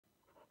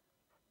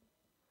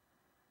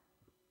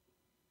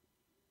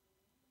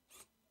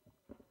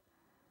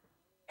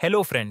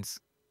Hello friends,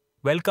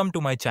 welcome to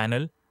my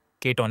channel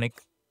ktronic.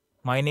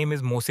 My name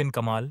is Mohsin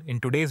Kamal. In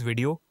today's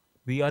video,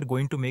 we are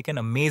going to make an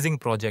amazing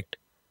project,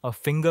 a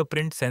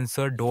fingerprint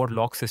sensor door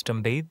lock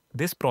system.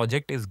 This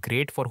project is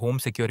great for home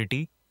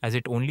security as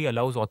it only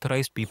allows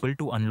authorized people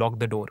to unlock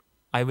the door.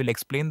 I will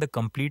explain the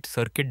complete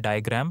circuit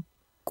diagram,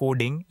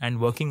 coding and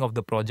working of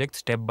the project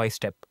step by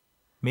step.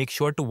 Make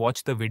sure to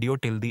watch the video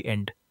till the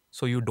end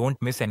so you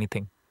don't miss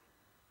anything.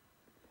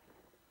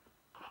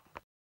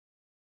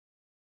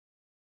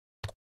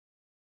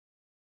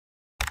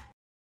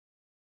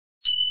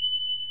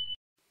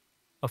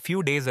 A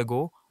few days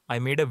ago, I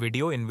made a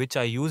video in which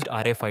I used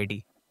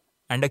RFID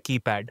and a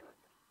keypad.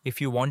 If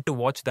you want to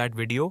watch that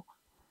video,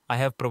 I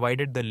have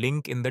provided the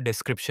link in the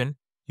description.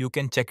 You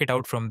can check it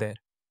out from there.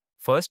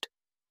 First,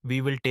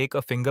 we will take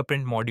a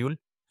fingerprint module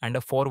and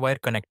a 4-wire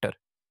connector.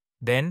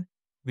 Then,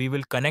 we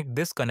will connect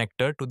this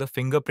connector to the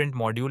fingerprint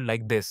module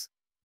like this.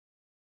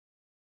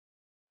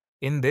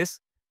 In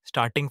this,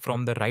 starting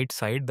from the right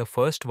side, the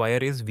first wire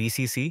is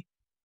VCC,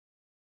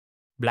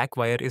 black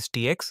wire is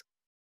TX,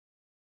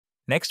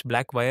 next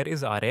black wire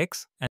is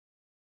RX,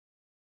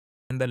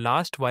 and the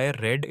last wire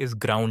red is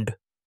ground.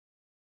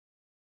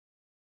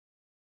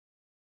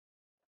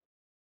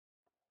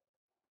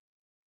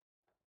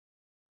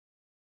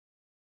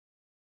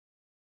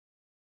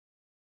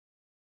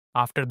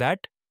 After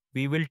that,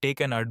 we will take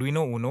an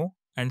Arduino Uno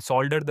and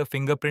solder the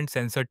fingerprint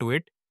sensor to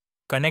it,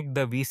 connect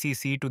the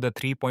VCC to the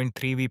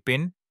 3.3V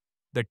pin,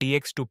 the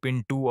TX to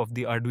pin 2 of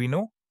the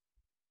Arduino,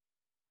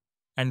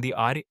 and the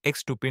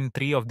RX to pin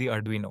 3 of the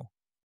Arduino.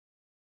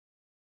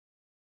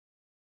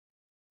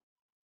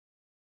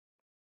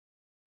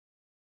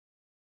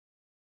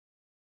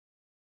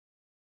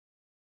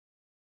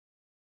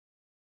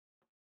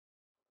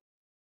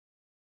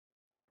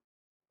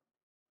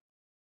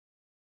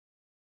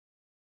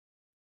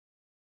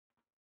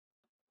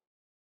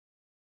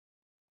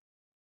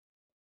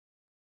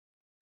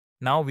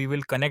 Now we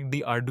will connect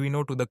the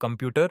Arduino to the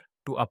computer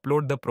to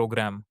upload the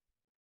program.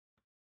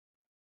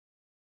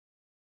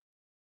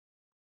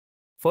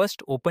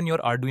 First, open your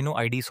Arduino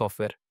IDE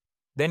software.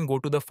 Then go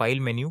to the File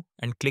menu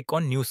and click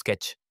on New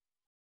Sketch.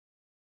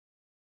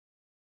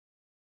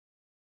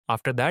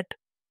 After that,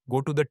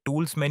 go to the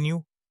Tools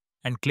menu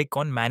and click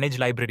on Manage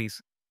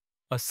Libraries.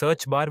 A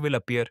search bar will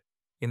appear.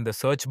 In the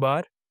search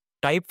bar,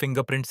 type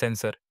fingerprint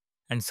sensor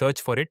and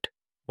search for it.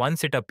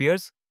 Once it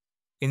appears,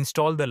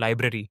 install the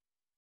library.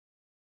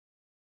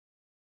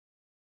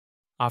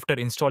 After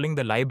installing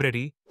the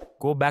library,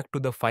 go back to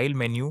the File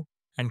menu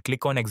and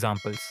click on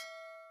Examples.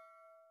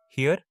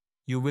 Here,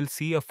 you will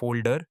see a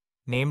folder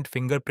named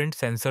Fingerprint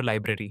Sensor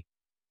Library.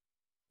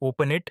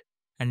 Open it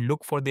and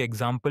look for the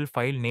example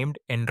file named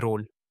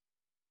Enroll.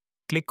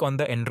 Click on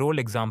the Enroll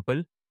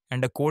example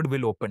and a code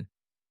will open.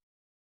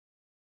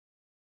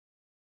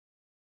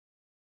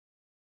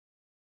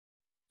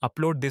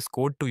 Upload this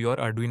code to your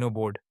Arduino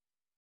board.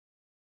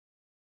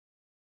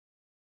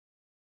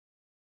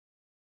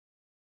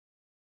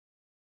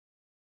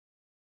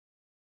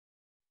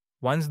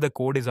 Once the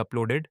code is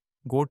uploaded,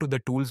 go to the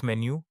Tools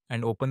menu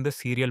and open the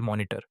Serial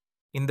Monitor.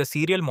 In the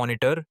Serial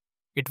Monitor,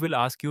 it will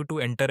ask you to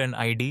enter an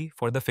ID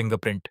for the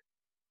fingerprint.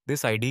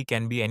 This ID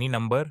can be any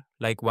number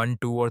like 1,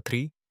 2 or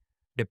 3,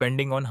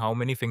 depending on how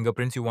many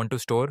fingerprints you want to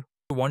store. If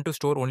you want to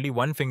store only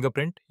one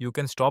fingerprint, you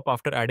can stop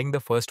after adding the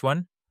first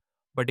one.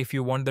 But if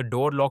you want the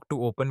door lock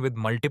to open with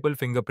multiple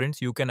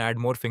fingerprints, you can add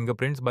more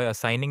fingerprints by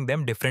assigning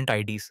them different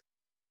IDs.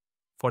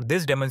 For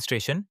this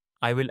demonstration,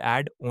 I will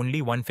add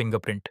only one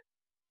fingerprint.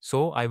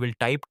 So I will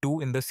type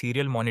 2 in the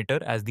serial monitor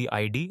as the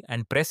ID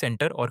and press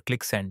enter or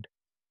click send.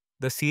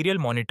 The serial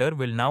monitor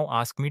will now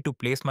ask me to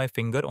place my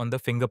finger on the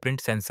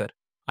fingerprint sensor.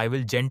 I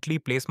will gently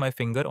place my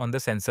finger on the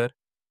sensor.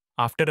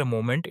 After a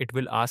moment, it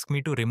will ask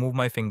me to remove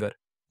my finger.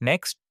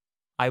 Next,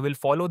 I will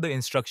follow the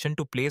instruction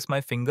to place my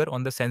finger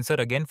on the sensor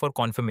again for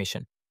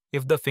confirmation.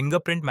 If the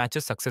fingerprint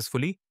matches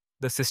successfully,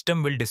 the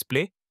system will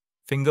display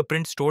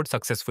fingerprint stored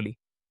successfully.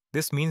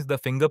 This means the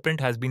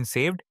fingerprint has been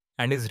saved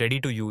and is ready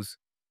to use.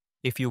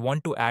 If you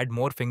want to add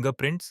more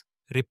fingerprints,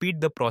 repeat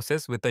the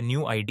process with a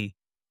new ID.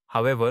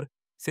 However,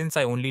 since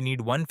I only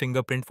need one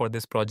fingerprint for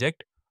this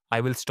project,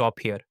 I will stop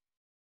here.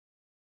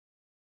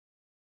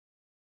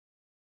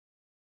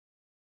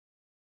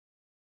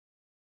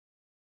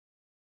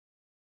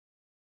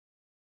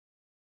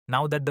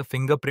 Now that the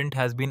fingerprint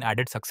has been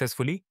added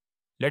successfully,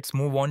 let's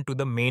move on to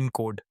the main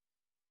code.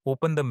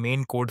 Open the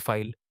main code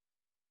file.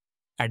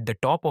 At the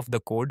top of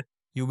the code,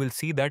 you will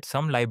see that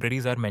some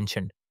libraries are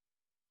mentioned.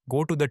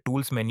 Go to the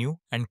Tools menu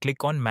and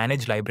click on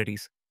Manage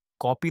Libraries.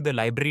 Copy the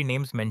library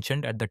names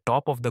mentioned at the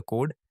top of the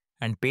code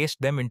and paste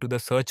them into the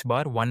search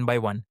bar one by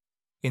one.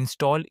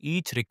 Install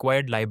each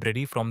required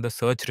library from the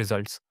search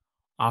results.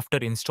 After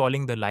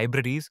installing the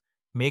libraries,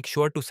 make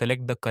sure to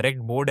select the correct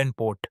board and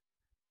port.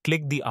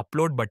 Click the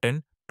Upload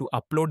button to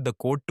upload the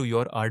code to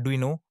your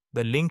Arduino.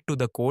 The link to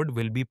the code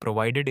will be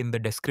provided in the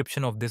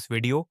description of this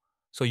video,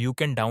 so you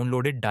can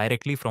download it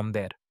directly from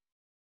there.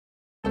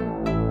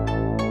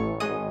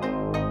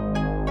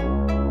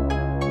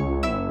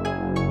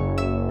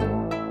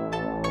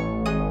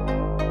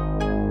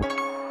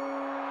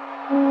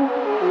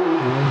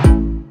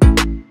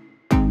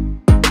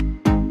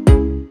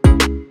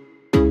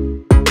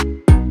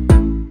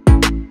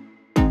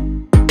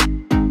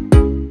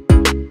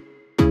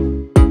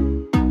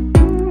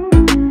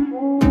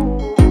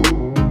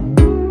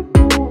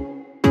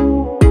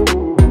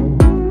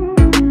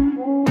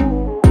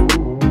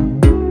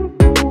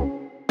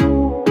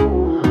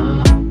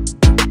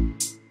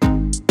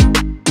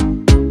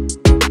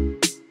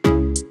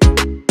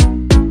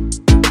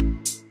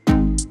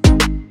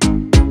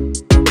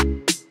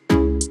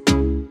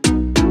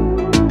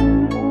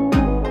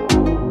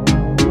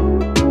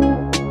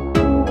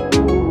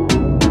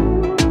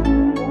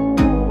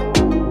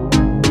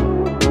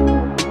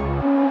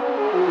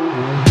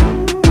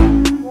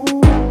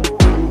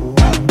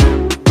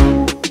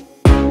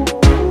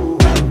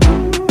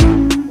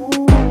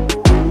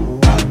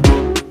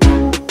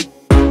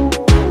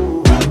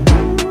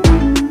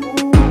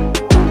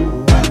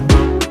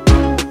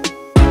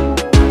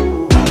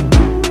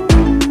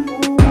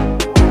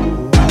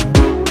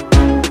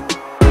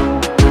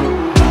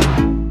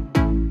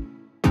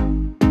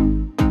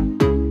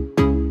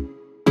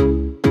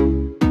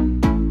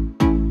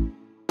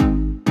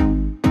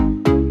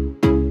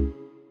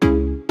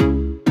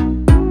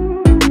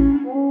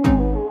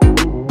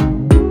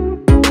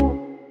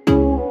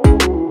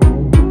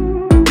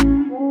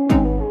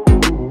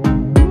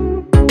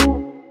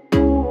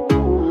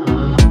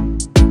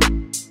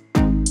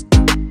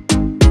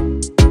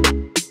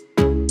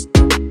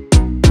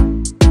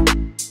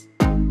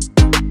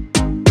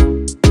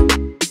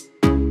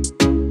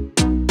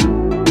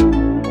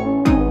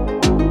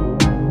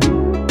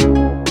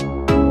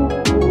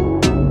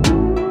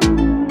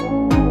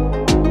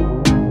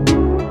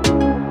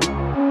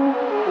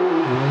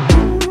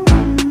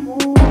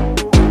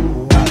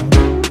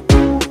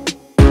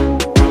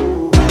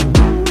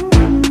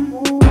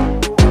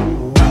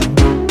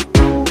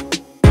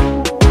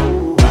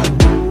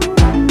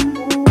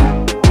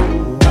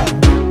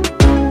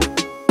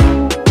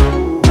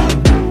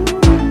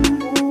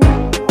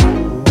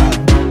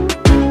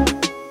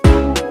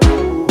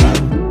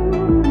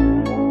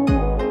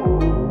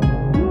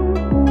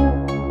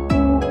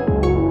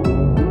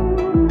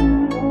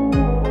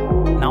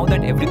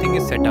 that everything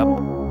is set up,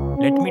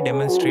 let me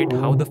demonstrate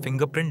how the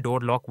fingerprint door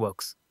lock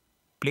works.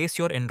 Place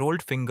your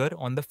enrolled finger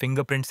on the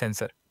fingerprint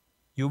sensor.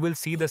 You will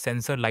see the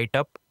sensor light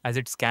up as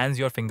it scans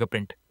your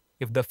fingerprint.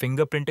 If the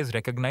fingerprint is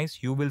recognized,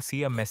 you will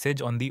see a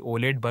message on the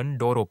OLED button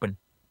door open.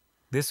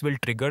 This will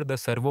trigger the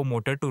servo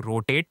motor to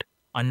rotate,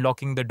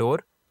 unlocking the door.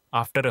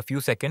 After a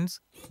few seconds,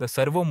 the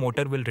servo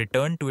motor will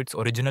return to its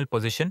original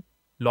position,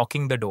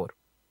 locking the door.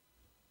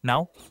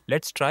 Now,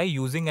 let's try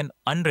using an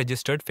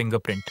unregistered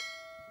fingerprint.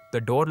 The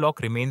door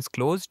lock remains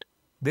closed.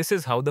 This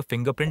is how the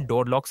fingerprint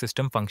door lock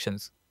system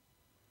functions.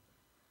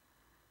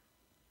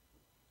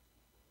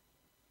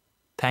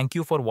 Thank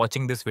you for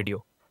watching this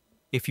video.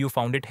 If you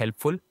found it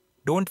helpful,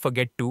 don't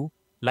forget to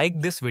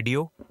like this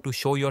video to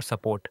show your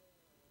support.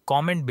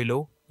 Comment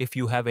below if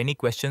you have any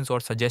questions or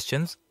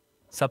suggestions.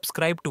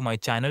 Subscribe to my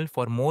channel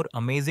for more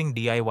amazing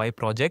DIY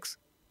projects.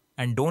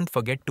 And don't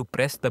forget to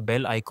press the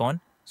bell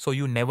icon so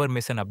you never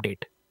miss an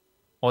update.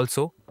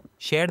 Also,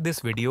 share this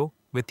video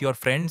with your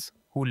friends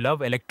who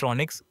love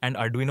electronics and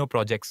Arduino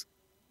projects.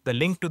 The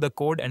link to the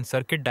code and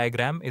circuit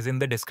diagram is in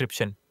the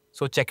description,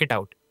 so check it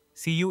out.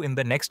 See you in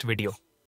the next video.